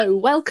So,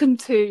 welcome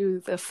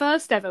to the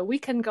first ever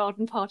Weekend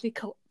Garden Party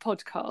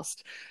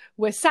podcast.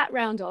 We're sat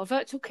round our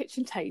virtual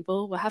kitchen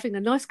table, we're having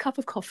a nice cup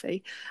of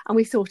coffee, and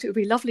we thought it would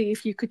be lovely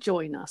if you could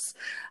join us.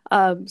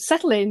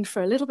 Settle in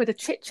for a little bit of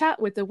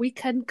chit-chat with the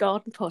Weekend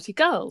Garden Party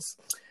girls.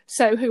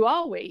 So who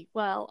are we?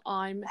 Well,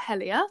 I'm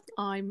Helia.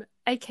 I'm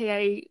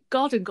aka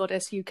Garden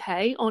Goddess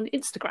UK on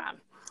Instagram.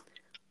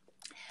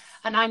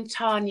 And I'm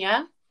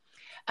Tanya,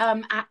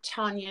 at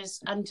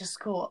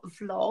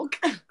Tanya's_vlog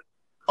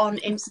on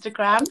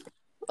Instagram.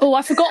 Oh,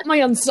 I forgot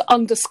my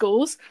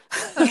underscores.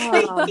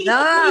 Oh,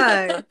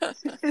 no.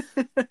 That's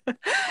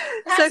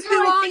So who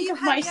how I are think you, of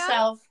Helia?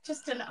 myself,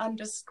 just an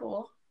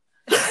underscore.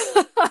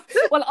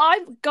 Well,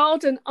 I'm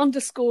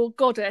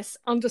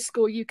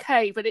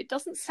Garden_Goddess_UK, but it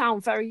doesn't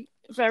sound very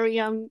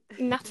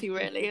natty,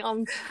 really.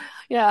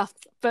 Yeah,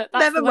 but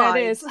that's Never the way mind.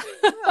 it is.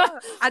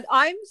 And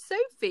I'm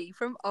Sophie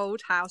from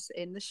Old House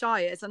in the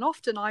Shires, and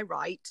often I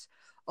write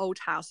Old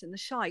House in the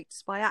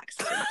Shites by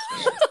accident.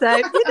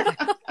 So,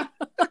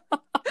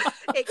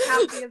 it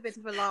can be a bit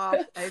of a laugh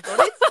over on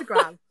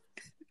Instagram.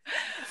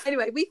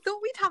 Anyway, we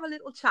thought we'd have a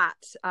little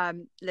chat,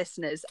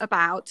 listeners,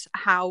 about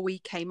how we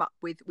came up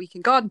with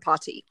Weekend Garden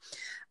Party.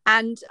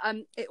 And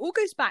it all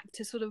goes back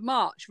to sort of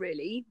March,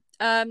 really,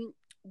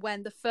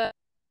 when the first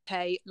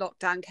UK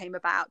lockdown came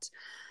about.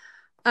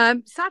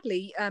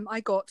 Sadly, I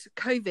got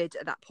COVID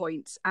at that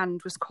point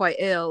and was quite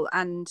ill.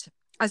 And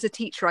as a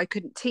teacher, I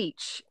couldn't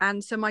teach.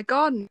 And so my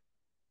garden was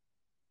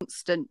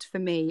constant for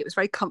me. It was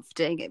very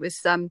comforting. It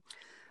was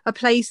a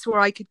place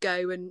where I could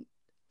go and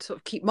sort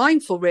of keep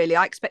mindful, really.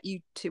 I expect you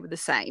two were the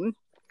same.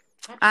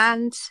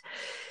 And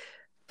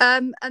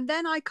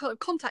then I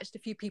contacted a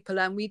few people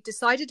and we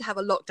decided to have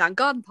a lockdown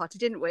garden party,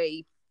 didn't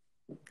we?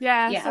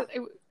 Yeah. So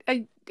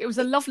it was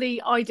a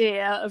lovely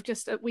idea of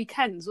just at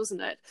weekends,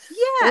 wasn't it?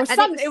 Yeah.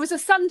 It was a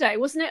Sunday,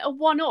 wasn't it? A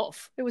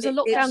one-off. It was a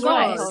lockdown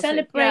garden party.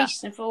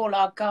 Celebration of all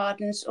our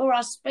gardens, all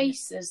our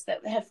spaces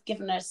that have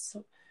given us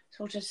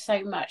sort of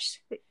so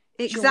much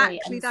exactly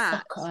joy and that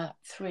succour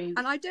through.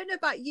 And I don't know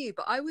about you,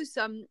 but I was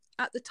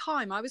at the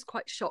time I was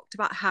quite shocked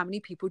about how many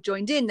people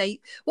joined in.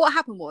 What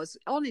happened was,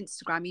 on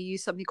Instagram you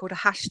use something called a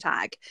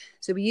hashtag.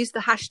 So we used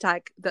the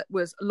hashtag that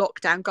was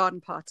lockdown garden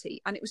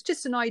party, and it was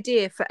just an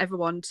idea for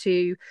everyone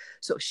to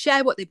sort of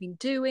share what they've been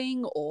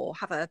doing or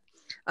have a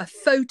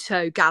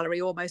photo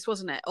gallery almost,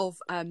 wasn't it,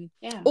 of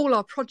all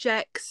our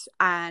projects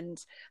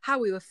and how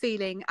we were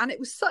feeling. And it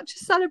was such a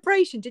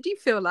celebration. Did you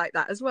feel like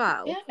that as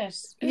well?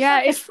 Yes.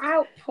 It's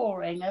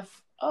outpouring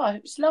of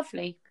it was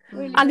lovely.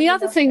 Really, and the really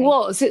other lovely. thing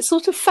was, it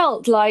sort of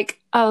felt like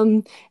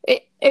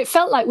it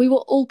felt like we were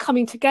all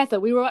coming together.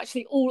 We were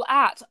actually all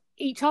at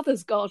each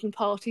other's garden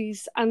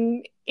parties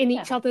and in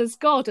each other's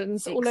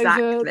gardens all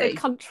over the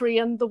country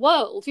and the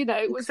world. You know,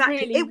 it was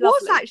really lovely.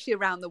 Was actually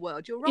around the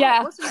world. You're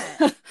right, wasn't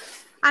it?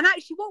 And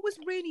actually, what was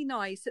really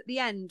nice at the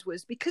end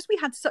was, because we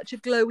had such a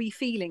glowy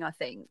feeling, I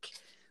think,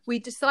 we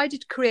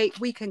decided to create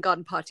Weekend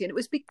Garden Party, and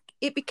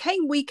it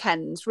became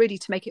weekends really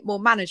to make it more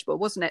manageable,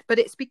 wasn't it? But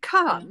it's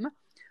become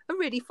a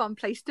really fun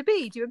place to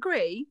be. Do you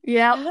agree?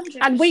 Yeah, 100%.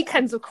 And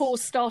weekends, of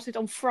course, started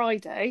on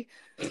Friday.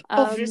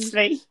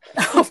 Obviously.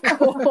 Of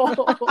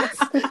course.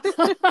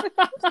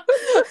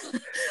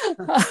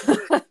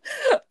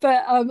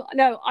 But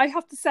no, I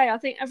have to say, I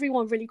think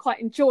everyone really quite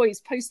enjoys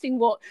posting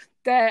what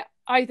they're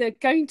either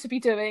going to be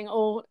doing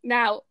or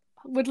now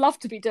would love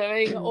to be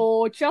doing,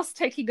 or just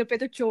taking a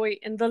bit of joy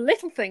in the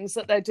little things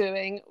that they're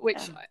doing,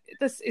 which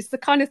this is the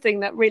kind of thing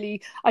that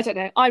really, I don't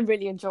know, I'm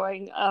really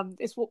enjoying.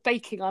 It's what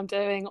baking I'm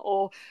doing,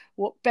 or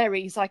what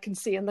berries I can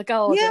see in the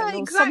garden,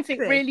 or something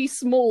really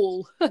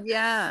small.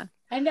 Yeah.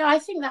 I know. I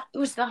think that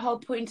was the whole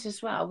point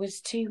as well,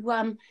 was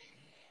to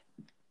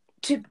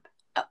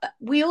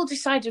we all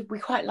decided we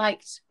quite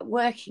liked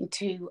working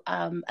to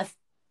a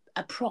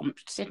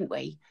prompt, didn't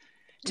we?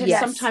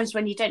 Sometimes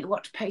when you don't know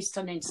what to post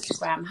on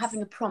Instagram,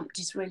 having a prompt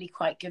is really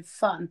quite good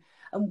fun,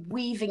 and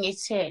weaving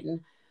it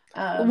in.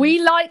 We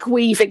like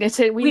weaving it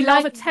in. We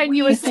love a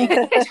tenuous link,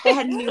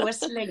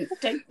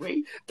 don't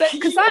we? But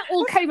because that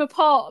all came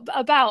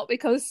about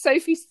because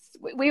Sophie,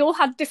 we all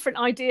had different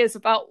ideas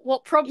about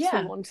what prompts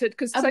we wanted.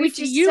 Because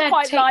Sophie, you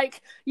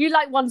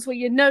like ones where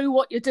you know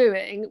what you're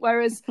doing,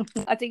 whereas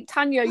I think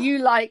Tanya, you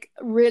like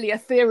really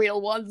ethereal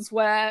ones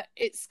where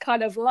it's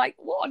kind of like,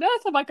 what on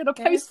earth am I going to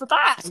post for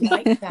that? I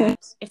like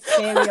that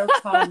ethereal,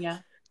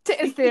 Tanya.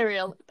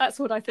 Ethereal, that's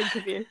what I think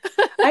of you.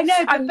 I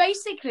know, but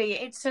basically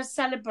it's a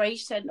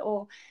celebration,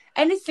 or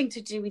anything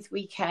to do with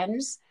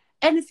weekends,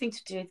 anything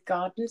to do with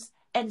gardens,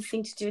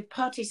 anything to do with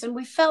parties, and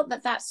we felt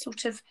that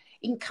sort of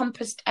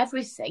encompassed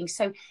everything.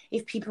 So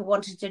if people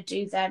wanted to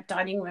do their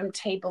dining room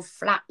table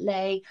flat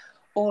lay,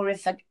 or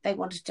if they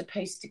wanted to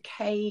post a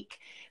cake,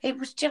 it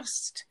was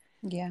just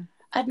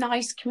a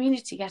nice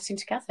community getting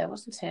together,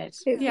 wasn't it?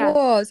 It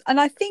was. And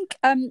I think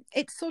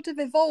it's sort of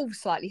evolved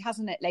slightly,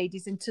 hasn't it,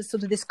 ladies, into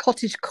sort of this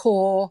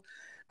cottagecore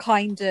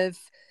kind of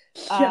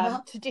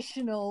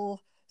traditional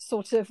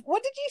sort of,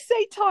 what did you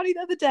say, Tani,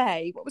 the other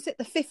day? What was it,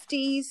 the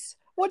 50s?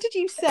 What did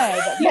you say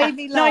that made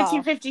me laugh?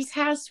 1950s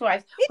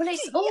housewife. Well,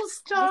 it's all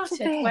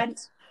started when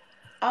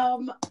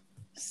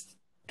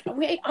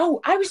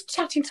I was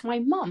chatting to my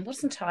mum,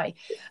 wasn't I,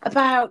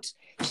 about,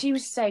 she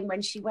was saying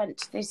when she went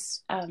to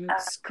this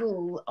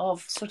school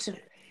of sort of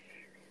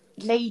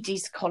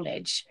ladies'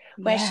 college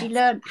where she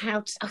learned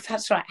how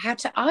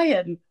to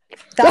iron.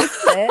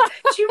 That's it.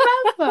 Do you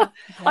remember?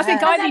 I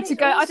think I need to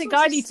go. I think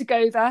I need to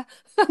go there.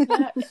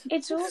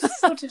 It's all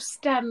sort of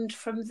stemmed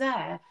from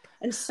there.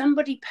 And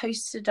somebody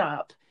posted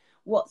up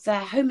what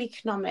their home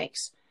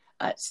economics,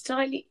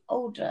 slightly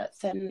older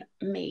than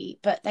me,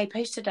 but they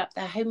posted up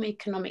their home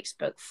economics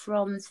book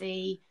from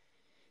the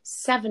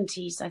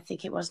 70s, I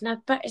think it was.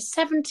 No, but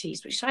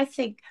 70s, which I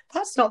think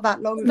that's not that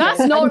long ago.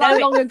 That's not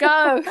that long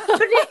ago. But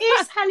it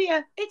is,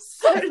 Helia. It's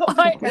so long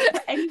ago.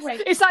 But anyway.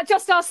 Is that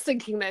just us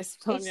thinking this,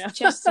 Tanya? It's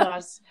just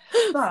us.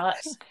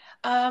 But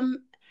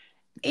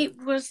it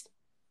was,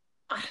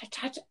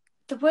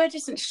 the word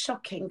isn't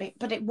shocking,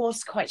 but it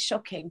was quite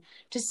shocking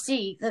to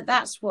see that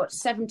that's what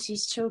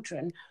 70s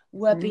children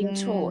were being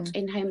taught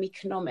in home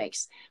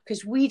economics,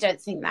 because we don't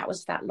think that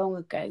was that long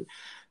ago.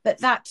 But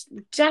that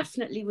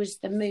definitely was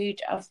the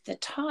mood of the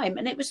time.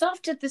 And it was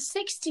after the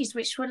 60s,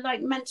 which were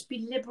like meant to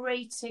be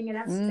liberating and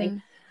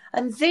everything.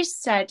 And this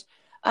said,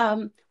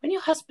 when your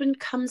husband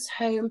comes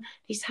home,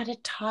 he's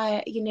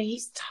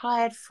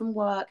tired from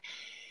work.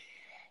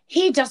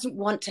 He doesn't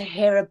want to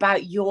hear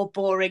about your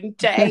boring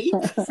day.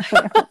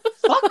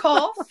 Fuck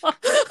off.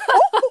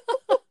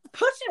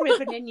 Put a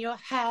ribbon in your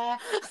hair,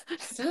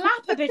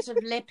 slap a bit of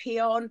lippy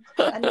on,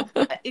 and,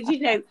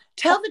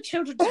 tell the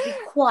children to be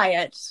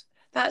quiet.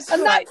 That's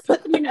right.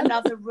 Put them in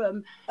another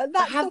room. And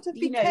that sort of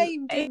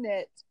became, didn't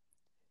it?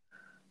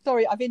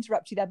 Sorry, I've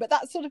interrupted you there, but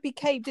that sort of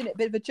became, didn't it, a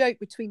bit of a joke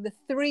between the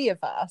three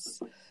of us.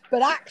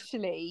 But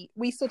actually,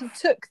 we sort of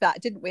took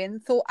that, didn't we,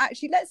 and thought,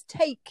 actually, let's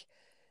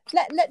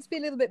be a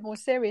little bit more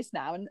serious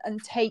now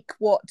and take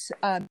what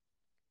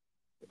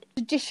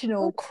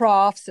traditional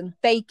crafts and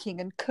baking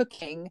and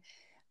cooking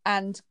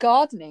and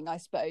gardening, I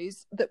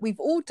suppose, that we've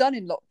all done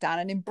in lockdown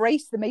and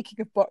embrace the making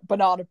of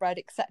banana bread,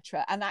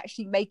 etc., and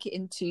actually make it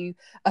into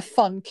a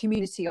fun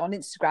community on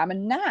Instagram.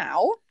 And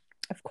now,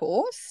 of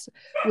course,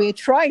 we're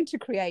trying to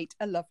create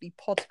a lovely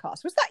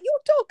podcast. Was that your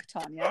dog,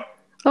 Tanya?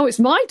 Oh, it's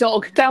my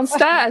dog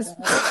downstairs.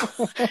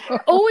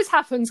 Always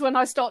happens when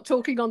I start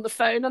talking on the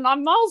phone and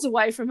I'm miles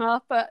away from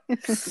her, but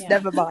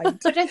never mind.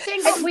 But I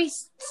think what we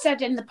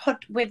said in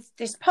with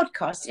this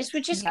podcast is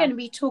we're just going to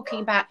be talking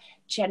about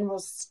general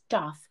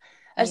stuff,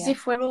 as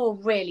if we're all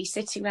really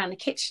sitting around a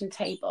kitchen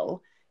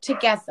table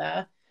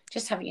together,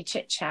 just having a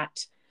chit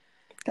chat.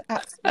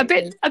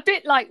 Absolutely. A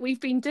bit like we've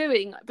been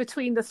doing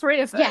between the three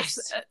of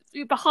us,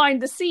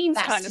 behind the scenes.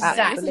 That's kind of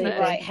exactly thing,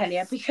 right,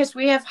 Helia, because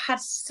we have had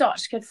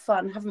such good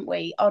fun, haven't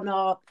we, on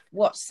our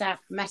WhatsApp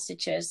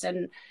messages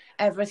and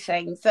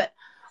everything, that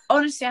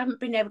honestly I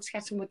haven't been able to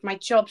get on with my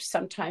job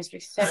sometimes,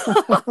 because I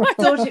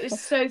thought it was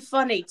so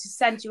funny to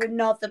send you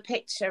another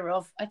picture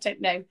of, I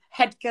don't know,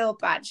 head girl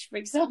badge, for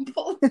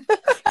example. But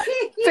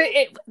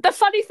the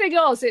funny thing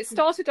was, it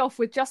started off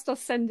with just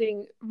us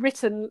sending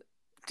written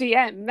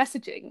DM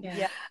messaging,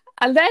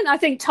 and then I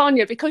think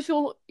Tanya, because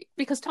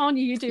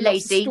Tanya, you do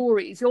lots of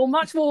stories, you're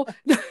much more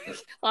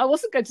I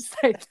wasn't going to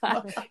say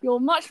that, you're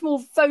much more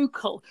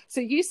vocal,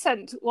 so you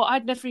sent what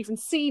I'd never even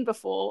seen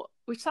before,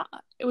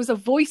 it was a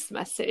voice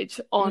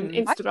message on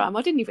Instagram.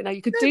 I didn't even know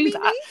you could do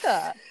that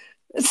either.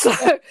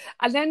 So,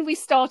 and then we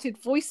started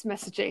voice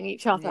messaging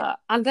each other,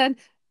 and then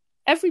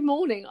every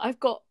morning I've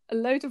got a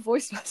load of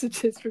voice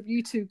messages from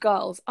you two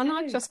girls, and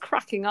I'm just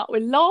cracking up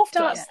with laughter.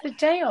 Starts the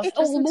day off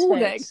all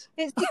morning.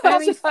 It's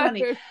very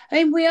funny. I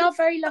mean, we are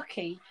very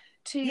lucky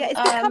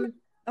to.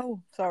 Oh,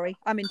 sorry,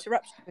 I'm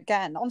interrupting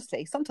again.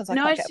 Honestly, sometimes I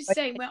was just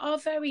saying we are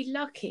very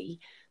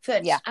lucky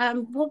that.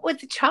 What were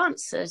the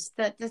chances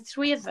that the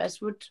three of us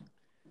would?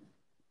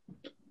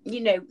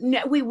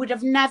 We would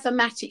have never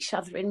met each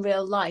other in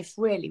real life,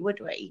 really, would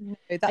we? No,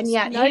 and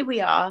yet here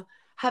we are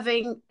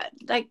having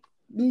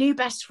new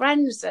best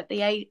friends at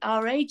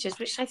our ages,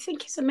 which I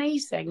think is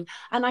amazing.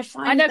 And I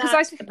find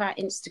about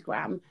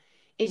Instagram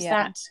is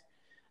that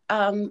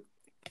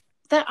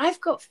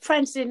I've got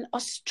friends in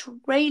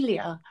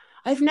Australia.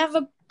 I've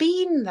never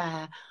been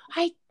there.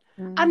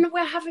 And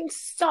we're having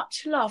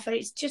such a laugh, and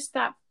it's just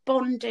that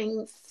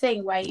bonding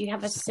thing where you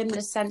have a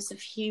similar sense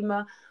of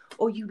humour,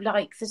 or you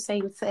like the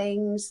same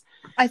things.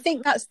 I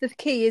think that's the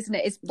key, isn't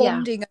it? Is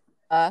bonding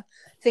over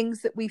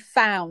things that we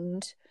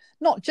found,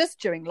 not just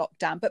during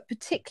lockdown, but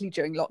particularly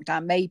during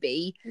lockdown,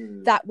 maybe,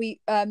 that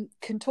we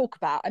can talk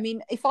about. I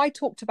mean, if I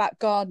talked about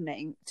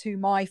gardening to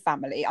my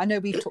family, I know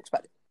we've talked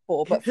about this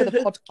before, but for the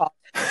podcast,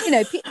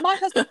 my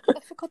husband,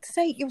 for God's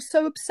sake, you're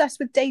so obsessed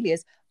with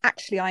dahlias.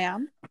 Actually, I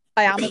am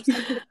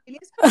obsessed with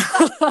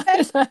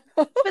dahlias.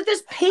 But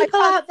there's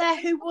people out there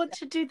who want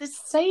to do the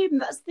same.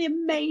 That's the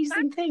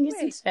amazing thing,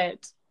 isn't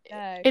it?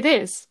 No. It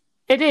is.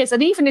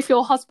 And even if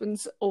your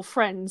husbands or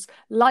friends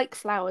like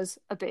flowers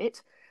a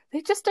bit,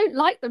 they just don't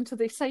like them to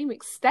the same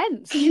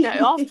extent.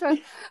 After,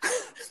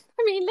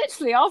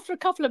 literally after a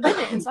couple of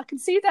minutes, I can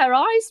see their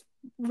eyes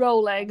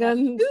rolling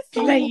and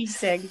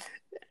glazing.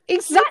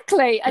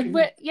 Exactly. And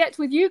yet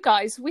with you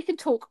guys, we can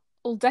talk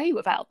all day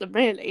without them,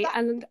 really,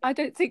 and I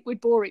don't think we'd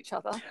bore each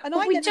other. And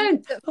we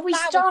don't, but we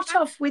start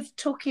off with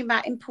talking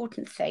about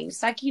important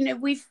things. Like,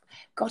 we've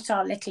got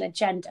our little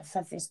agenda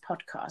for this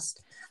podcast,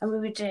 and we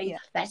were doing,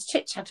 let's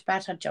chit-chat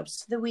about our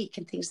jobs for the week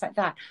and things like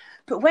that.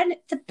 But when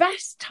the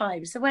best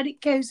times are when it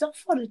goes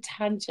off on a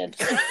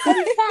tangent, and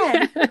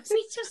then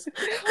we just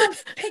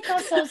can't pick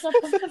ourselves up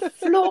off the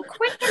floor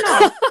quick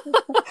enough.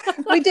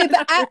 We do,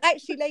 but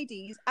actually,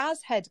 ladies,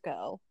 as head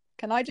girl,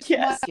 can I just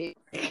remind you?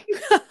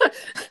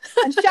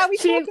 And shall we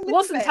talk a little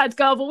wasn't bit? head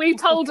girl, but we've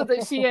told her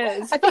that she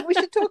is. I think we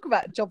should talk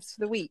about jobs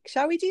for the week.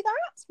 Shall we do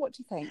that? What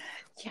do you think?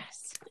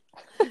 Yes.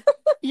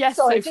 Yes,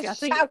 Sorry, Sophie,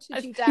 just I think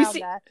shouted you down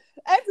there.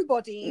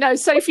 Everybody, no,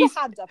 Sophie's put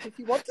your hand up if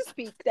you want to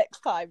speak next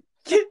time.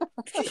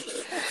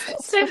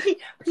 Sophie,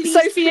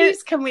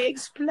 please, can we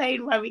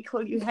explain why we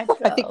call you head girl?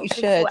 I think you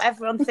should.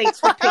 Everyone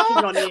thinks we're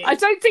picking on you. I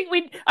don't think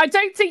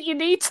you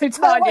need to,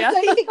 Tanya. No, I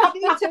don't think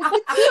you need to.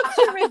 It's a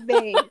teacher in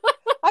me.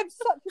 I'm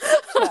such a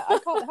teacher. I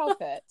can't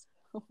help it.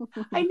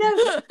 I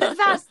know, but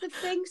that's the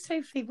thing,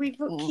 Sophie. We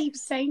keep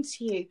saying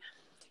to you,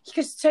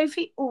 because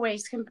Sophie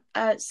always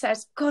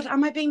says, God,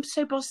 am I being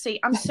so bossy?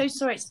 I'm so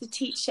sorry, it's the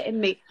teacher in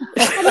me.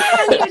 And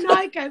Helen and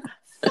I go,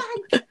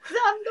 thank the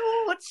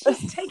Lord,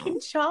 she's taken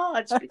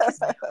charge, because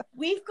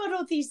we've got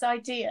all these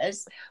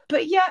ideas,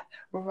 but yet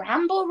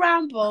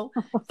ramble,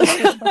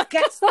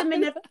 gets them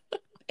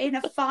in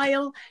a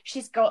file.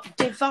 She's got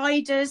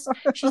dividers.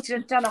 She's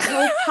done a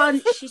hole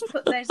punch. She's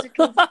put those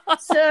little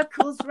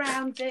circles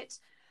round it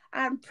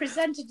and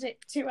presented it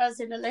to us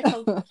in a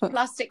little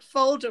plastic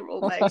folder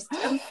almost.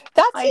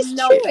 That is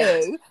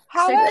true.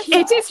 However,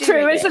 it is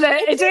true, isn't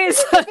it? It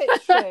is.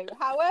 It's true.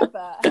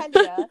 However,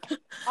 Helia,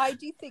 I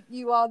do think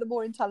you are the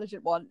more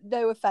intelligent one.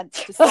 No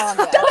offence to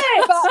Tanya,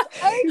 but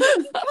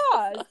only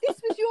because this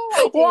was your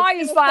idea. Why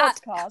is that?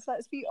 Podcast.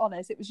 Let's be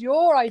honest. It was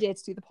your idea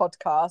to do the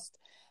podcast.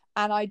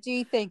 And I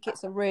do think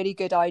it's a really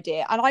good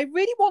idea. And I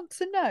really want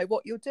to know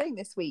what you're doing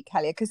this week,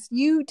 Helia, because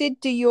you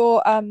did do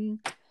your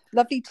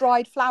lovely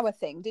dried flower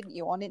thing, didn't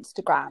you, on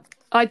Instagram?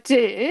 I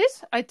did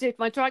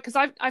my dry, because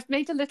I've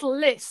made a little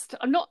list.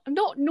 I'm not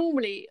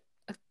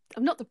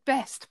the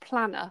best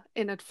planner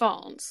in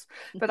advance,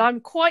 but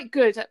I'm quite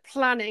good at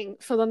planning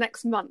for the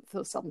next month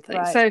or something.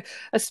 Right. So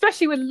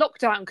especially with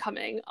lockdown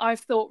coming,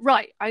 I've thought,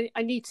 right, I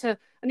need to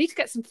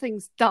get some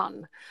things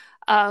done.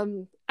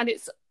 And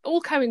it's all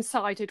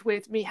coincided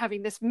with me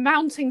having this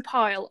mounting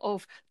pile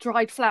of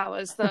dried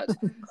flowers that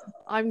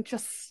I'm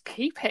just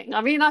keeping.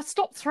 I mean, I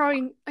stopped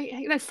throwing,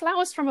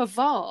 flowers from a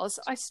vase.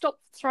 I stopped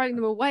throwing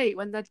them away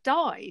when they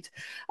died.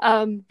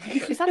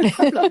 Is that a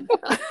problem?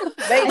 I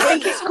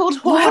think it's called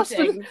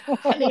hoarding.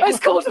 It's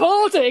called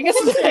hoarding,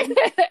 isn't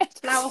it?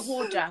 Flower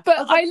hoarder.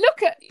 But I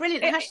look at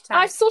brilliant hashtag.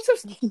 I sort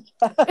of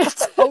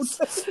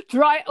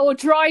dried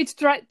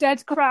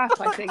dead crap,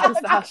 I think, is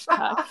the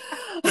hashtag.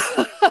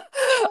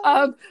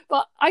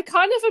 But I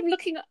kind of am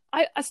looking.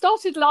 I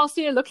started last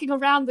year looking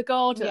around the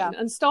garden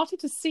and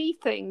started to see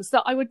things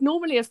that I would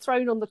normally have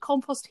thrown on the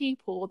compost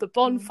heap or the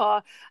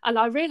bonfire, and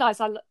I realised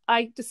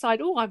I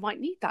decided, I might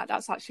need that.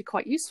 That's actually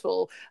quite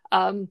useful.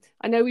 I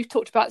know we've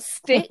talked about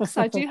sticks.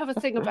 I do have a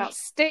thing about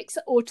sticks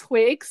or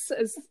twigs,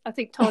 as I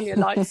think Tanya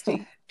likes to.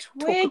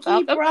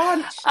 Twiggy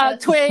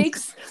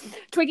branches.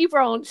 Twiggy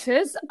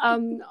branches.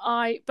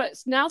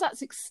 But now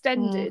that's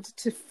extended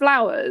to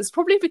flowers,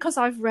 probably because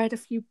I've read a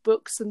few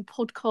books and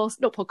blogs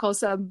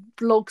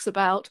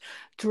about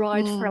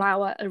dried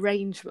flower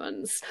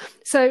arrangements.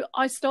 So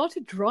I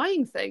started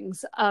drying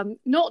things,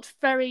 not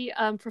very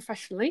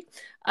professionally.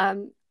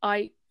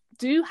 I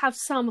do have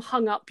some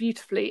hung up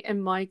beautifully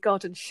in my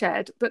garden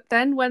shed, but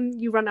then when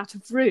you run out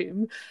of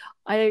room,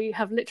 I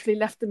have literally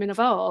left them in a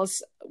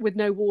vase with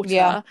no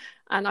water,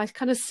 and I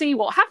kind of see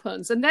what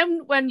happens. And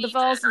then when the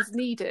vase is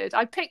needed,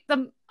 I pick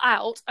them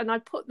out and I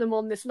put them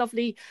on this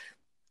lovely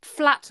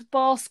flat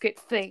basket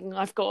thing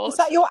I've got. Is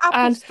that your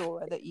apple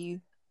storer that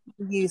you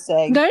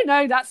using?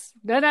 No, that's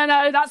different.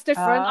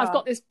 I've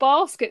got this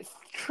basket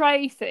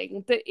tray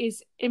thing that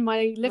is in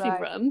my living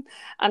room,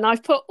 and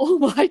I've put all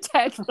my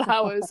dead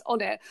flowers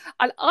on it,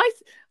 and I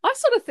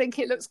sort of think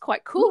it looks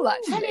quite cool,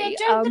 actually.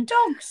 Don't the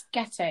dogs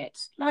get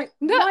it? Like,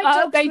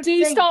 no, they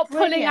do start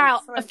pulling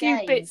out a few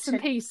bits and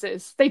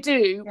pieces. They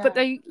do, but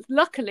they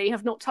luckily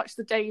have not touched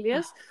the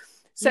dahlias.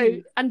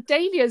 So, and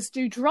dahlias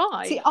do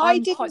dry. See, I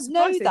didn't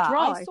know that.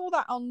 I saw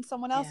that on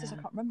someone else's. I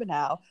can't remember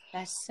now.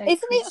 So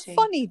Isn't it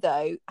funny,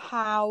 though,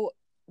 how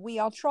we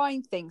are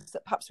trying things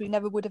that perhaps we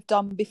never would have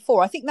done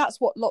before? I think that's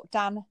what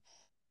lockdown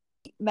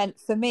meant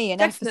for me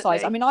and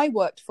emphasised. I mean, I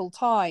worked full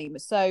time.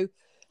 So,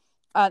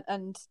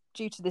 and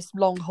due to this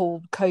long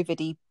haul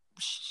COVID-y,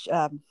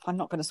 I'm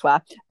not going to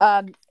swear,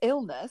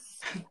 illness,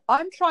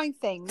 I'm trying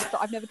things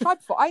that I've never tried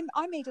before.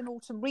 I made an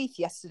autumn wreath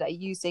yesterday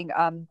using...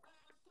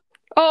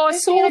 I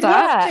saw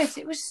that.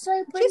 It was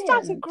so brilliant. Just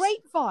out of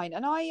grapevine,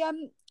 and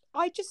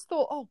I just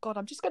thought, oh God,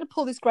 I'm just going to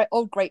pull this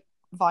old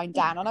grapevine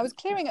down, and I was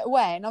clearing it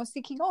away, and I was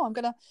thinking, I'm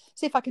going to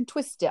see if I can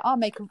twist it. I'll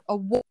make a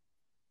wall.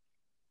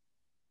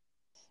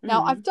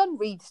 Now, I've done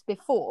wreaths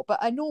before, but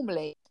I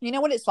normally, you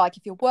know what it's like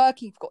if you're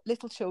working, you've got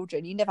little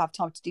children, you never have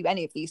time to do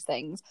any of these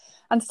things.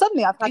 And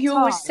suddenly I've had You time.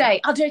 always say,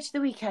 I'll do it to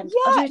the weekend.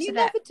 Yeah, I'll do it you to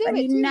never that. do And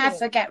it, you do you?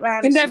 never get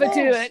round We to never it.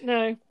 do it,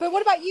 no. But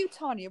what about you,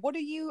 Tanya? What are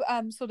you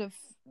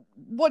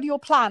what are your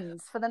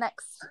plans for the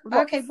next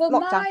Okay, well,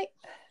 lockdown?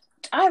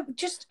 I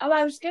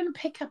was going to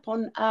pick up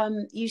on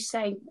you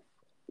saying,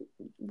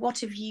 what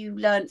have you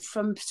learned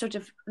from sort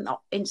of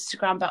not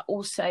Instagram, but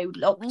also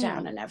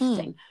lockdown and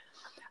everything?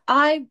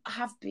 I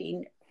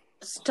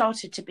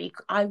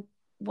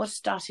was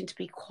starting to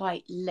be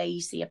quite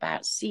lazy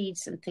about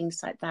seeds and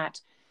things like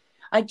that.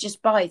 I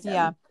just buy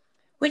them,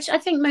 which I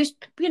think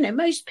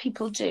most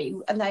people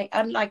do.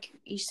 And like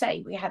you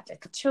say, we had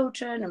little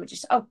children and we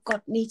just, oh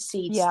God, need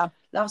seeds,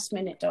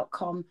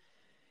 lastminute.com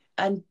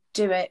and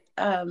do it,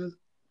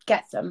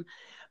 get them.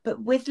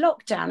 But with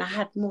lockdown, I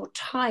had more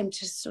time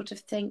to sort of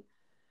think,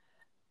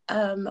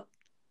 I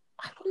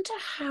wonder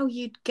how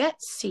you'd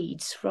get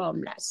seeds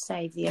from, let's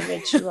say, the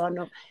Erigeron,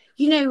 or,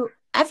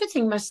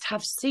 everything must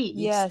have seeds.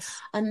 Yes.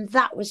 And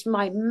that was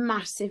my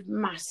massive,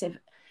 massive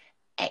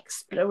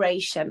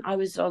exploration. I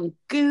was on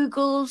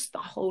Google's the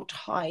whole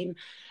time.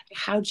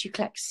 How do you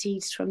collect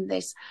seeds from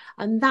this?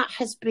 And that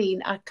has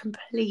been a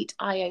complete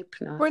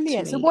eye-opener.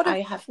 Brilliant. To me.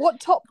 So what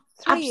top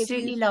three?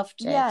 Absolutely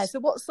loved it. Yeah. So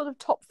what sort of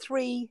top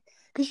three?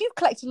 Because you've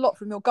collected a lot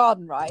from your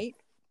garden, right?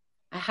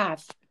 I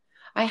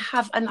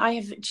have, and I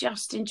have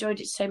just enjoyed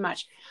it so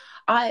much.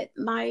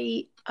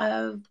 My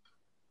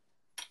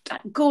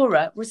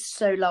Gora was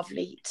so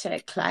lovely to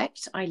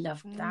collect. I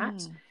loved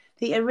that.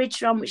 The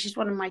Erigeron, which is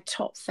one of my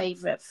top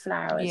favourite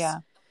flowers. Yeah.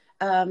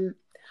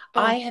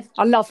 I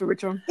love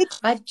Erigeron.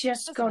 I've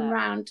just gone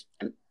round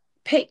and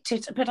picked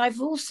it, but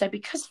I've also,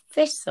 because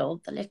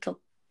Thistle, the little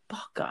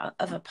bugger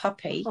of a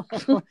puppy,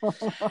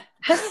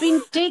 has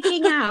been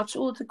digging out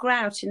all the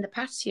grout in the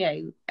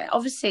patio.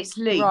 Obviously it's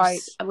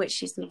loose,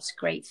 which is not a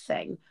great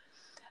thing.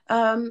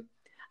 And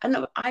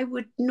I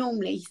would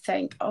normally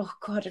think, oh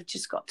God, I've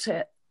just got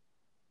to,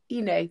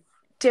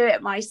 do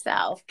it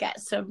myself, get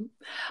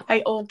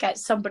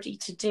somebody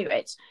to do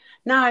it.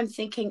 Now I'm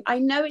thinking, I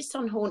know it's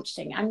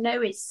unhaunching, I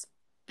know it's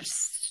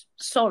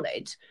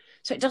solid,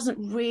 so it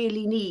doesn't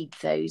really need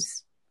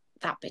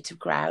that bit of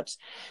grout.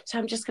 So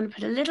I'm just going to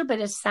put a little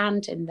bit of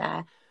sand in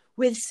there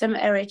with some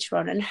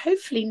Erigeron, and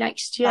hopefully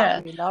next year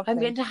I'm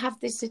going to have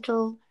this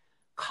little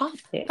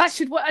carpet. That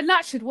should work, and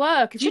that should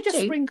work. If you just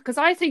sprinkle, because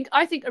I think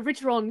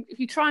Erigeron, if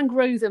you try and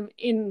grow them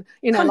in,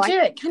 can't do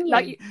it, can you?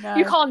 Like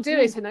you can't do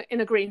it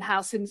in a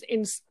greenhouse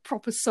in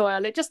proper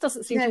soil. It just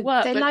doesn't seem to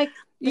work. They like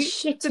the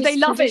shittest they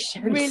love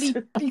conditions. it really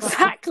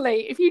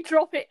exactly. If you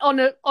drop it on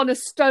a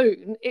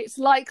stone, it's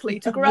likely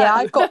to grow. Yeah,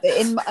 I've got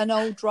it in an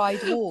old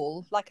dried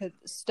wall, like a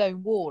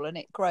stone wall, and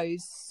it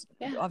grows.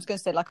 Yeah. I was going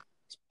to say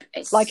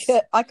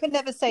I could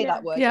never say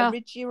that word. Yeah.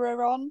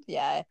 Erigeron.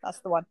 Yeah,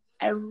 that's the one.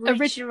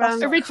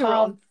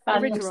 Erigeron.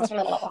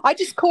 I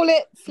just call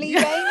it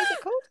fleabane. Is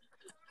it called?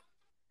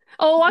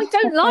 Oh, I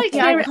don't like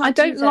it. I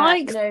don't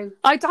like. No.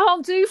 I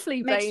can't do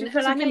fleabane. Makes me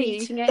feel like I'm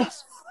eating it.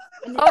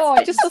 Oh,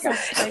 I just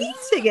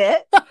eating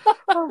it.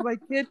 Oh my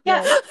goodness.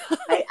 Yeah,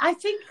 I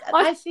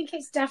think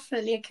it's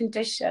definitely a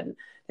condition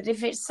that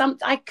if it's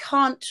something, I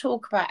can't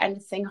talk about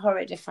anything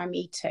horrid if I'm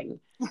eating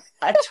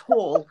at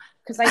all,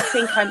 because I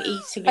think I'm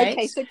eating it.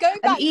 Okay, so go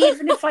back. And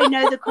even if I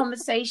know the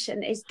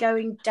conversation is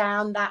going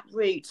down that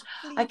route,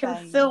 I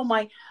can feel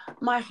my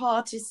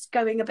heart is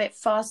going a bit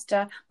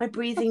faster, my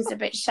breathing's a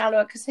bit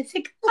shallower, because I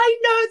think, I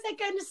know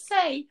they're going to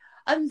say,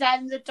 and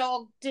then the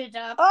dog did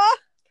a...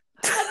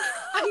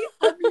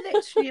 I'm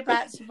literally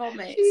about to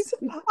vomit.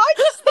 I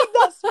just think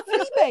that's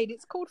fleabane.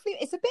 It's called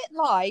fleabane. It's a bit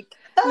like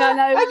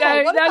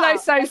no,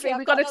 Sophie,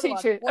 we've got to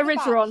teach you.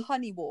 Erigeron,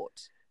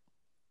 honeywort.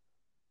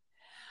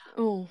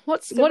 Oh,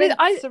 what is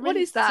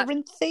that?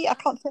 Cerinthe? I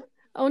can't think.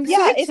 Oh,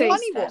 yeah, it's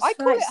honeywort. I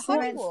call it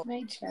honeywort.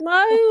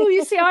 No,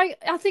 you see, I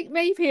think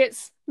maybe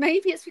it's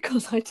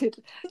because I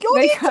did. You're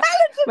the intelligent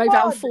maybe one.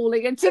 I'm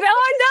falling into that.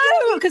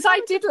 I know, because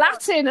I did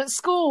Latin at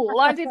school.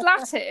 I did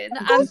Latin,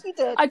 and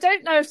I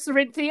don't know if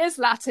Cerinthe is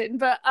Latin,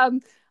 but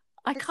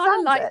I kind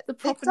of like the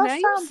proper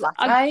names.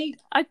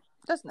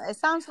 Doesn't it? It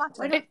sounds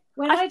Latin.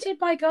 When I did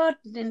my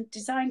garden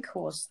design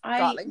course,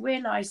 I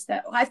realised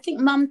that I think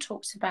Mum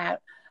talks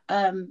about.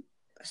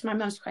 Because my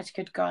mum's quite a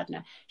good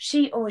gardener,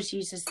 she always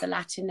uses the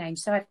Latin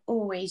names, so I've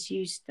always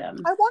used them.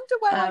 I wonder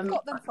where I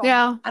got them from.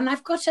 Yeah, and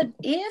I've got an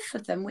ear for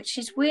them, which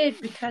is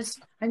weird because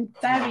I'm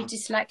very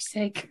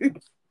dyslexic.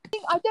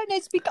 I don't know.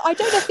 I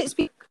don't know if it's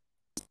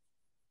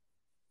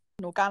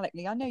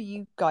organically. I know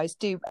you guys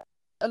do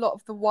a lot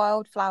of the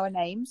wildflower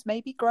names.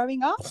 Maybe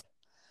growing up.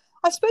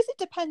 I suppose it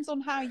depends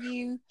on how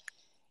you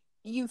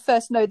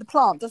first know the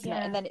plant, doesn't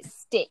it? And then it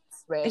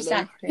sticks, really.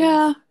 Exactly.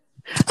 Yeah.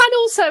 And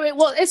also,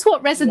 it's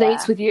what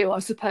resonates with you, I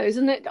suppose,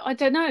 and I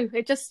don't know.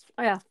 It just,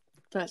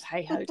 but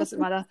hey ho, it doesn't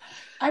matter.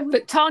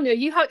 But Tanya,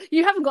 you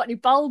haven't got any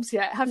bulbs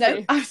yet, have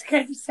you? I was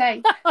going to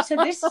say. So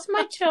this is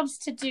my jobs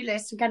to do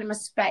list. I'm getting my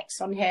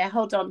specs on here.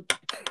 Hold on.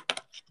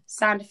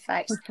 Sound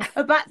effects.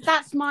 Oh, but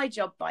that's my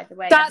job, by the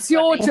way. That's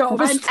your job.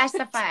 And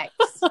SFX.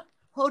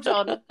 Hold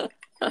on.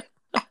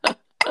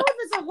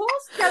 there's a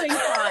horse going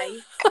by.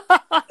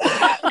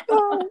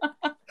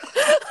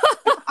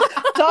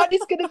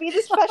 Darnie's going to be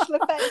the special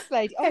effects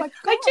lady. Oh my God.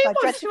 I do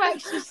want to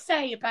actually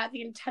say about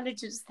the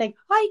intelligence thing.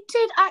 I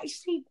did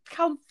actually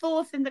come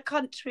fourth in the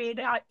country in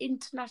our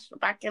international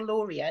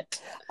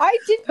baccalaureate. I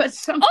did. But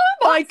some, Oh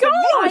my God!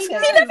 You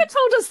never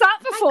told us that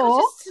I before.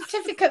 got a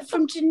certificate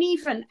from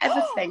Geneva and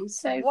everything.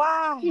 So,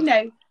 Wow. you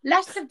know,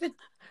 less of the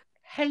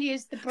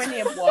Helia's the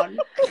brilliant one.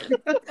 You're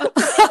going to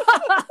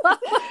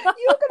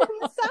be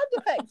the sound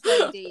effects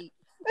lady.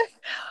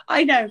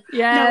 I know.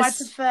 Yes. No, I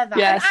prefer that.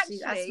 Yes. Actually,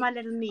 that's my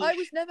little niche. I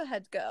was never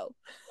head girl.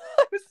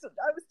 I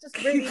was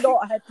just really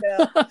not a head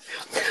girl.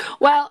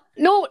 Well,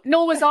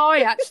 nor was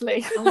I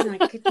actually. Oh my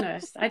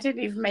goodness. I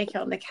didn't even make it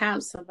on the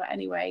council, but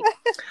anyway.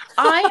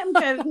 I am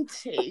going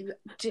to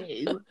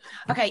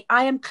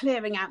I am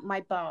clearing out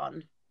my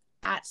barn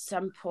at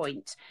some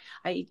point.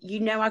 I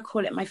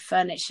call it my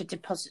furniture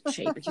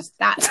depository because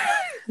that's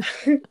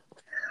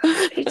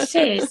it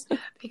is,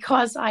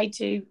 because I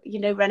do,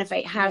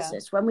 renovate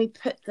houses. Yeah. When we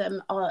put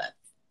them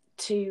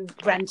to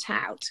rent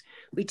out,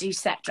 we do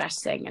set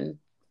dressing and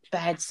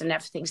beds and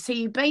everything. So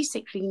you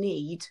basically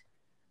need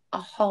a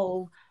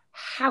whole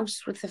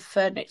house with the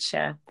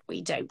furniture.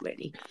 We don't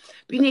really.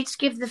 But you need to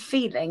give the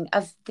feeling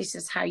of this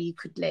is how you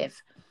could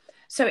live.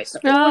 So it's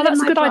all that's in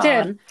my a good barn,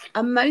 idea.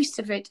 and most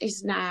of it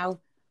is now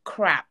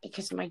crap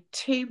because my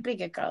two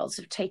bigger girls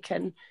have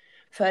taken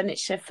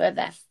furniture for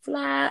their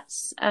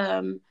flats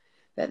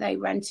that they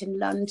rent in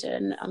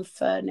London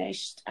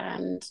unfurnished,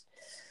 and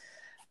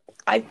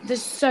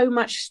there's so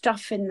much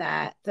stuff in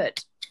there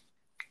that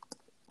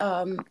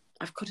I've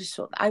got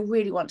to I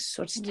really want to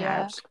sort it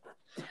out.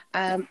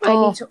 I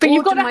need to, but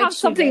you've got to my have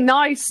something tulip.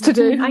 Nice to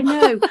do. I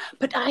know,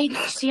 but I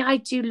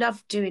do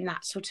love doing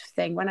that sort of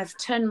thing when I've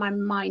turned my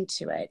mind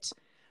to it.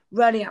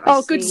 Rolling out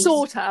my good sleeves,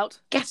 sort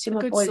out. Getting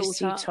my boiler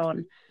suit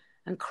on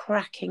and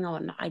cracking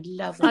on. I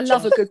love it. I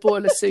love a good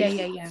boiler suit.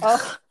 Yeah.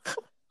 Oh.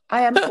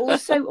 I am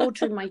also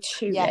ordering my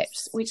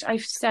tulips, which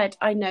I've said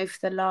I know for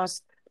the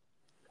last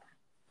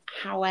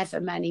however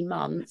many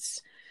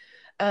months.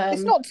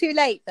 It's not too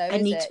late though,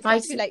 is it? It's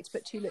not too late to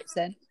put tulips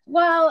in.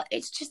 Well,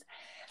 it's just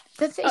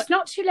it's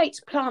not too late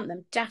to plant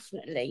them,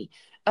 definitely.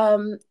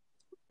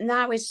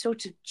 Now is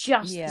sort of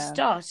just the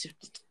start of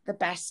the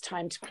best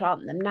time to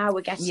plant them. Now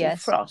we're getting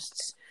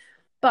frosts.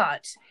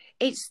 But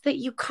it's that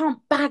you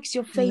can't bags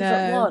your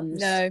favourite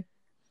ones. No.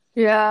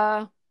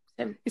 Yeah.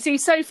 You see,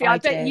 Sophie, I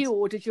bet you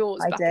ordered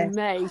yours back in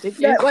May, didn't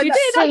you? No, you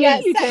did, I know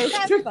you did.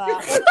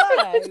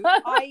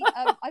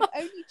 I've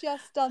only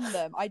just done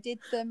them. I did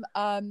them,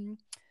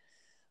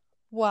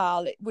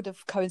 it would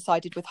have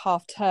coincided with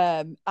half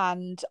term,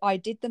 and I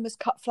did them as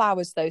cut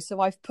flowers though.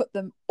 So I've put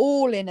them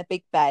all in a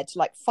big bed,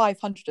 like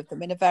 500 of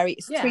them in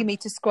it's 3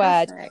 meters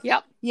squared. Perfect.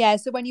 Yep. Yeah.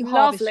 So when you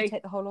harvest, you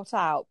take the whole lot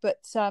out.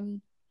 But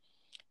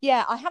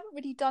I haven't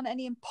really done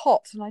any in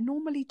pots, and I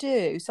normally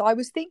do. So I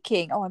was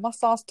thinking, I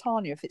must ask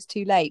Tanya if it's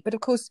too late. But of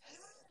course,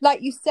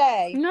 like you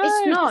say, no,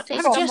 it's not.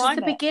 It's just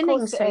the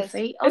beginning,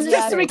 Sophie. It's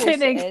just the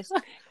beginning.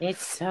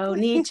 It's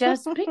only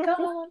just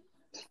begun.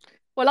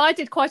 Well, I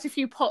did quite a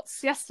few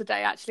pots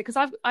yesterday, actually, because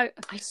I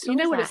you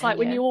know what it's like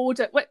when you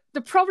order.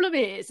 The problem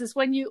is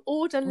when you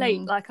order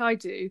late, like I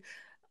do,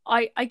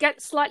 I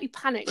get slightly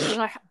panicked because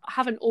I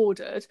haven't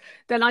ordered.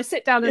 Then I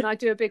sit down and I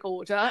do a big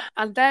order,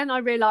 and then I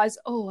realise,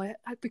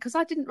 because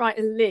I didn't write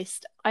a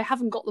list, I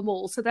haven't got them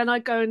all. So then I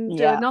go and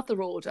do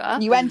another order.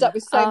 You end up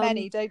with so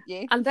many, don't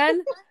you? And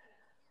then,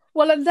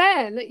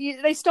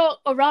 they start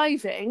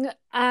arriving,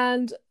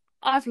 and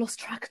I've lost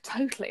track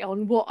totally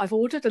on what I've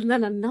ordered, and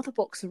then another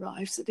box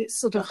arrives, and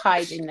it's sort of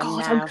hiding them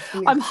now.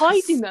 I'm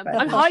hiding them.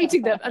 I'm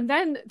hiding them, and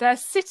then they're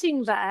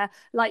sitting there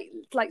like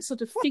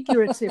sort of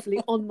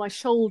figuratively on my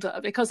shoulder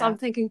because I'm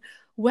thinking,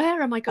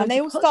 where am I going? And they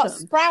all start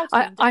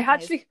sprouting. I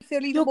actually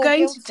feel you're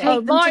going to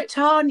take them to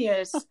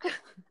Tanya's.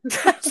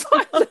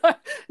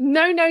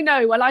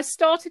 No. Well, I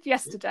started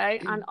yesterday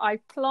and I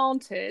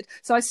planted.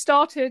 So I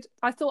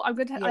thought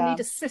I need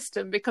a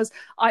system because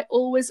I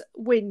always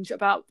whinge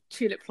about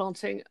tulip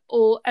planting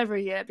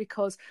every year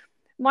because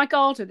my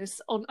garden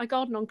I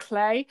garden on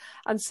clay,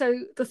 and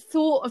so the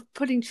thought of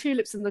putting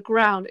tulips in the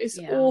ground is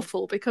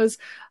awful because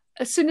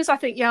as soon as I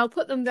think, I'll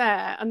put them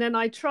there, and then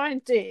I try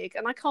and dig,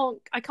 and I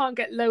can't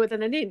get lower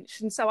than an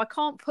inch, and so I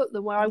can't put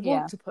them where I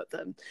want to put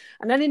them.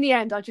 And then in the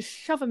end, I just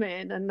shove them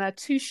in, and they're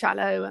too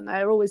shallow, and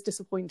they're always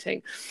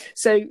disappointing.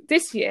 So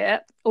this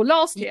year, or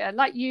last year,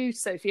 like you,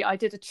 Sophie, I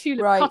did a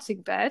tulip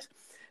cutting bed.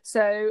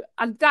 So,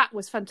 and that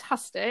was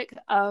fantastic.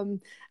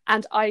 And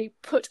I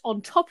put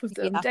on top of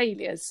them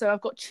dahlias. So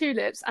I've got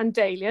tulips and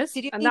dahlias,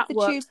 and that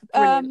worked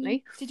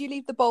brilliantly. Did you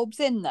leave the bulbs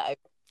in though?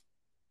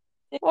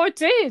 Oh,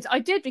 I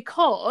did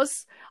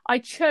because I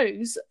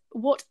chose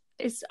what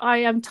I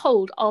am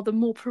told are the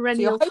more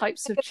perennial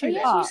types of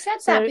tulips. You said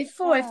that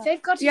before. If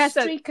they've got a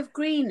streak of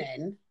green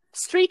in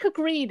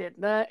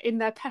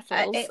their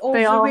petals, they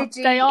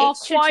are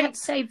quite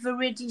say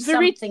viridis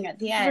something at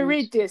the end.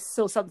 Viridis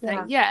or something.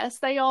 Yeah. Yes,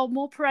 they are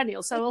more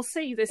perennial. So we'll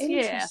see this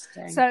year.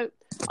 So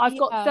I've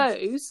got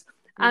those.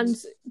 And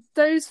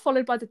those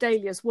followed by the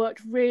dahlias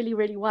worked really,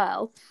 really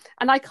well.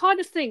 And I kind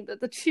of think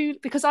that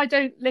because I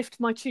don't lift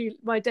my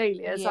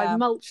dahlias, I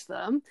mulch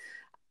them.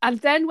 And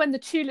then when the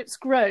tulips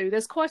grow,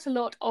 there's quite a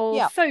lot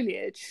of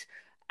foliage.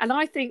 And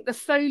I think the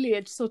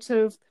foliage sort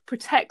of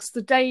protects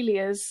the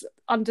dahlias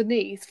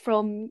underneath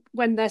from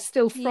when there's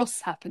still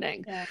frosts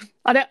happening. Yeah.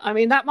 I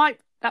mean, that might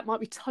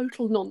be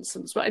total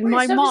nonsense, but in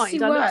my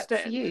mind, I looked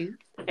at it.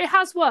 It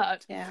has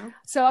worked. Yeah.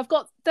 So I've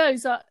got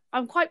those.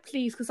 I'm quite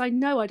pleased because I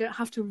know I don't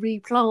have to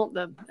replant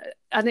them,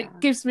 and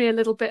it gives me a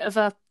little bit of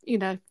a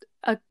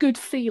good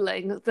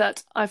feeling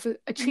that I've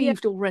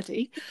achieved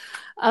already.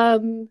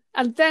 And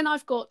then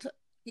I've got.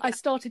 I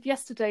started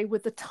yesterday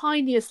with the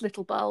tiniest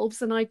little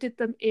bulbs, and I did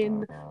them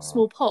in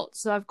small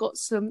pots. So I've got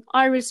some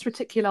Iris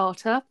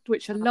reticulata,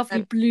 which are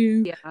lovely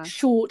blue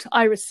short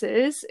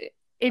irises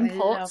in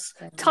pots,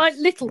 tight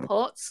little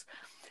pots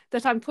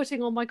that I'm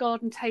putting on my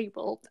garden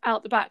table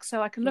out the back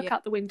so I can look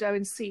out the window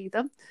and see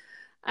them.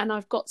 And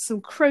I've got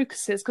some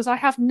crocuses because I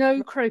have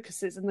no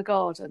crocuses in the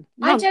garden.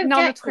 I don't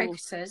get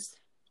crocuses.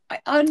 I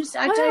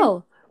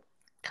don't.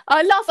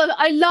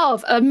 I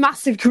love a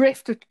massive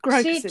drift of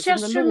crocuses. See, it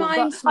just in the lawn,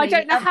 reminds me. I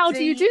don't know how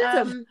do you do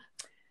them.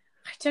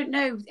 I don't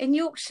know. In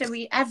Yorkshire,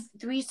 we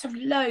used to have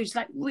loads,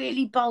 like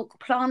really bulk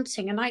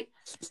planting, and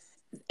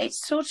it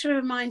sort of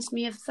reminds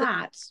me of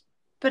that.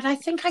 But I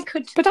think I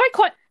could. But I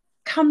quite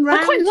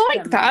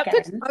like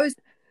that.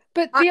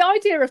 But the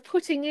idea of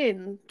putting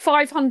in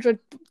 500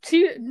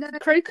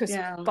 crocus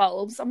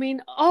bulbs, I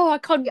mean, I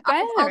can't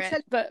bear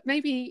it. But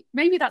maybe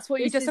that's what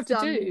you just have to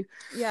do.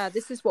 Yeah,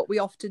 this is what we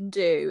often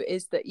do,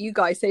 is that you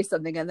guys say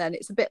something and then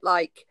it's a bit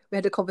like we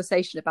had a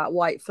conversation about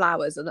white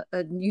flowers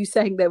and you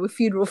saying there were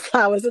funeral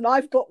flowers and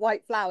I've got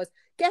white flowers.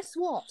 Guess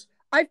what?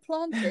 I've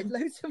planted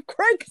loads of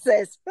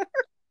crocuses.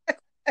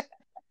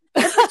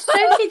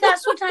 Sophie,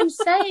 that's what I'm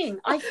saying.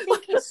 I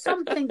think it's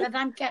something that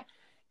I'm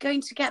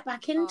going to get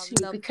back into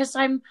because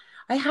I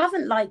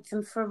haven't liked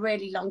them for a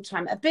really long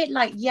time. A bit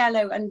like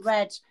yellow and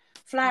red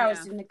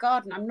flowers in the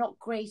garden. I'm not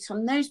great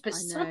on those, but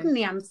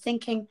suddenly I'm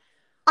thinking,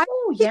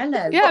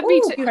 yellow. Yeah,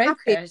 me too.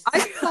 Crocus.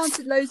 I've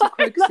planted loads of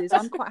crocuses.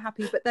 I'm quite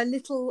happy, but they're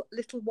little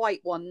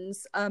white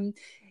ones at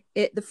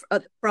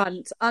the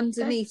front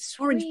underneath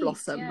orange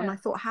blossom. And I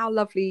thought how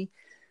lovely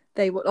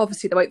they were.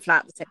 Obviously they won't flower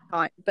at the same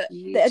time, but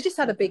they just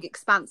had a big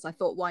expanse. I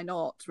thought, why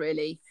not,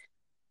 really?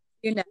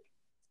 No,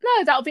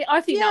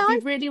 I think that'll be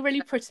really,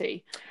 really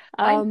pretty.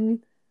 I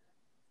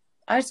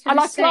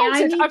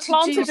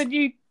planted a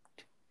new.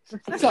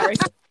 Sorry.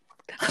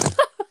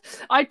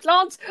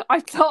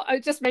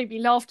 It just made me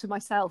laugh to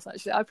myself,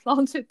 actually. I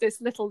planted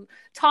this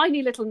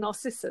tiny little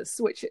narcissus,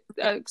 which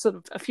sort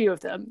of a few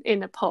of them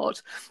in a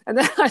pot. And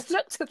then I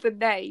looked at the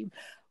name.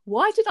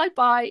 Why did I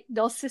buy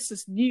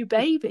Narcissus New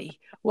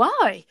Baby?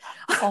 Why?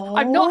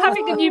 I'm not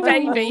having a new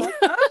baby.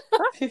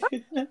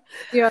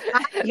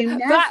 You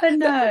never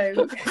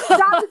know.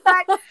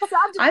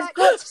 I've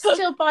got to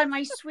still buy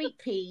my sweet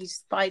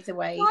peas, by the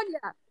way.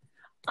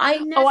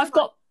 I've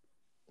got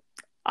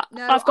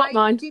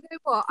mine. Do you know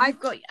what? I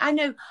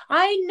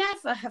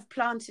never have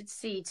planted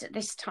seeds at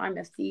this time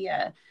of the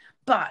year,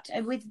 but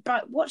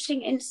by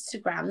watching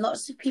Instagram,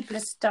 lots of people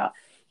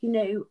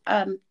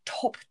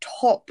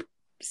top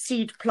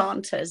seed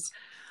planters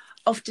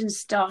often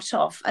start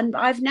off, and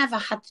I've never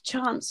had the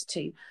chance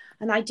to.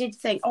 And I did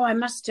think, I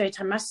must do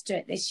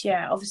it this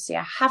year. Obviously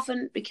I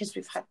haven't because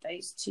we've had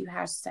those 2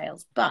 house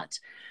sales, but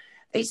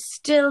it's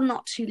still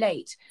not too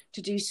late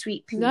to do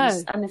sweet peas.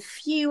 No. And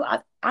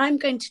I'm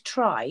going to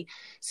try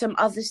some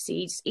other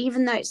seeds,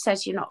 even though it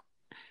says you're not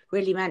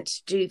really meant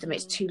to do them,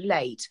 it's too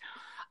late.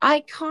 I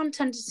can't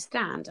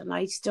understand, and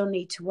I still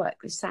need to work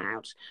this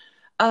out.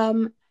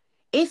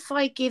 If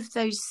I give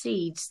those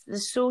seeds the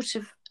sort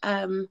of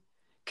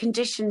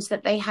conditions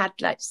that they had,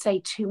 let's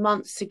say 2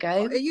 months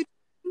ago,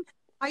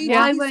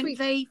 why won't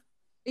they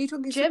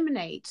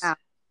germinate?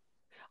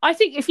 I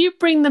think if you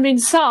bring them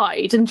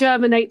inside and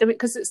germinate them,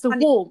 because it's the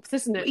warmth,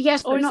 isn't it?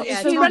 Yes, or not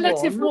the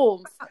relative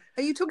warmth.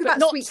 Are you talking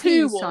about sweet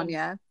peas,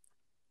 Sonia?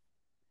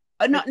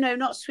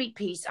 Not sweet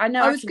peas. I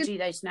know I can do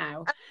those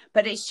now,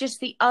 but it's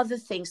just the other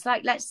things,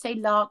 like let's say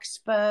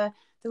larkspur.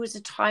 There was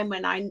a time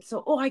when I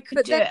thought, I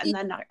could do it, and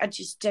then I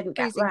just didn't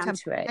get round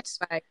to it.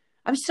 Anyway.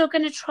 I'm still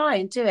going to try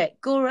and do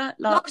it. Gora,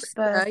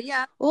 larkspur,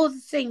 all the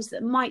things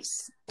that might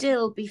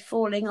still be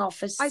falling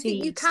off as seeds. I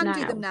think you can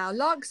do them now.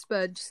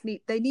 Larkspur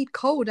they need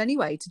cold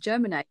anyway to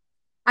germinate.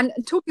 And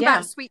talking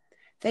about sweet,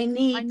 they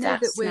need. I know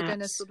that we're going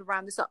to sort of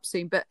round this up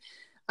soon, but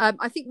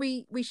I think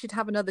we should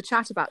have another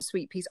chat about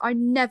sweet peas. I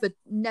never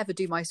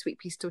do my sweet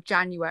peas till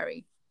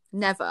January.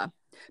 Never.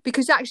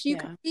 Because actually you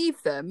can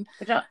leave them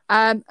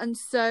and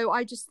so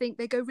I just think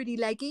they go really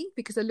leggy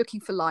because they're looking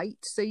for light,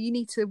 so you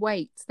need to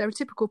wait. They're a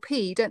typical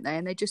pea, don't they?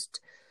 And they just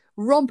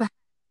romp.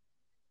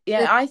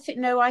 I think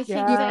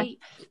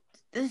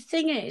the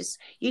thing is,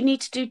 you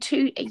need to do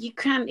 2. You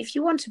can, if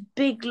you want a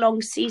big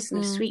long season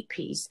of sweet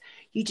peas,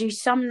 you do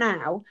some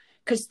now,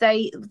 because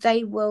they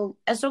will,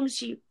 as long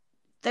as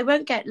they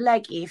won't get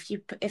leggy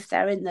if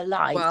they're in the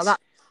light.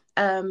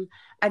 And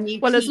you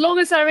as long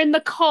as they're in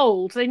the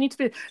cold, they need to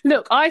be.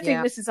 Look, I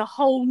think this is a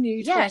whole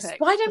new topic. Yes,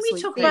 why don't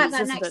we talk about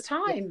that next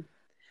time?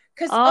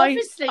 Because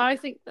obviously, I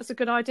think that's a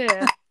good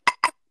idea.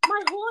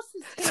 My horse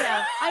is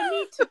here. I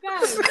need to go.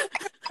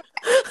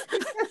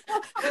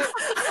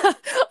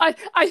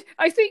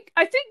 I think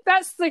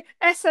that's the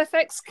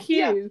SFX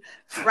cue.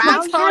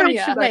 Round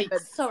Tanya.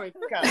 Sorry,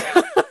 go.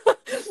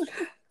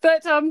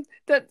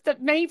 that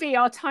maybe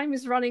our time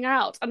is running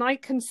out, and I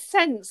can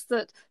sense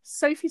that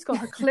Sophie's got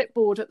her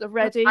clipboard at the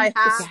ready.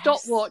 The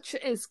stopwatch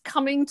is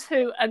coming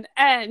to an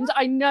end.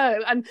 I know,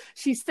 and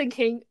she's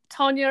thinking,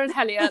 Tanya and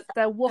Helia,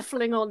 they're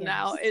waffling on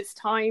now. It's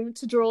time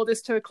to draw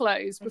this to a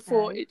close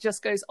before it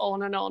just goes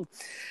on and on.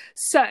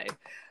 So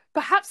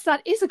perhaps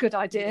that is a good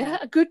idea,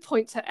 a good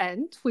point to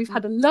end. We've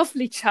had a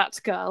lovely chat,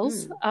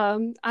 girls,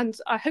 and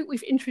I hope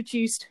we've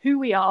introduced who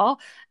we are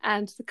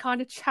and the kind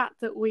of chat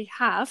that we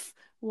have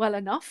well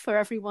enough for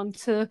everyone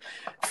to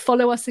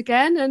follow us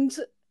again and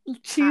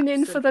tune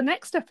in for the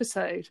next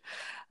episode.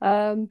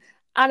 And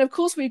of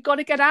course, we've got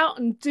to get out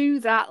and do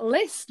that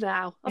list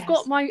now. I've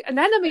got my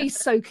anemone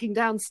soaking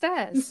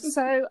downstairs.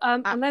 So,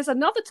 and there's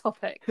another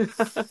topic.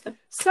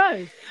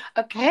 So,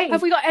 okay.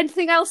 Have we got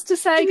anything else to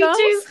say, girls?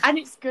 We do. And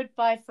it's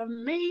goodbye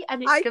from me,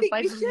 and it's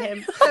goodbye from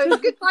him. So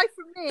it's goodbye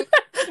from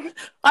me.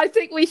 I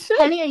think we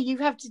should. Helia, you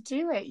have to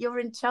do it. You're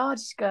in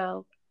charge,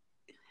 girl.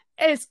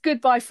 It's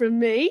goodbye from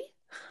me.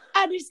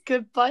 And it's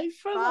goodbye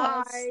from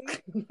us.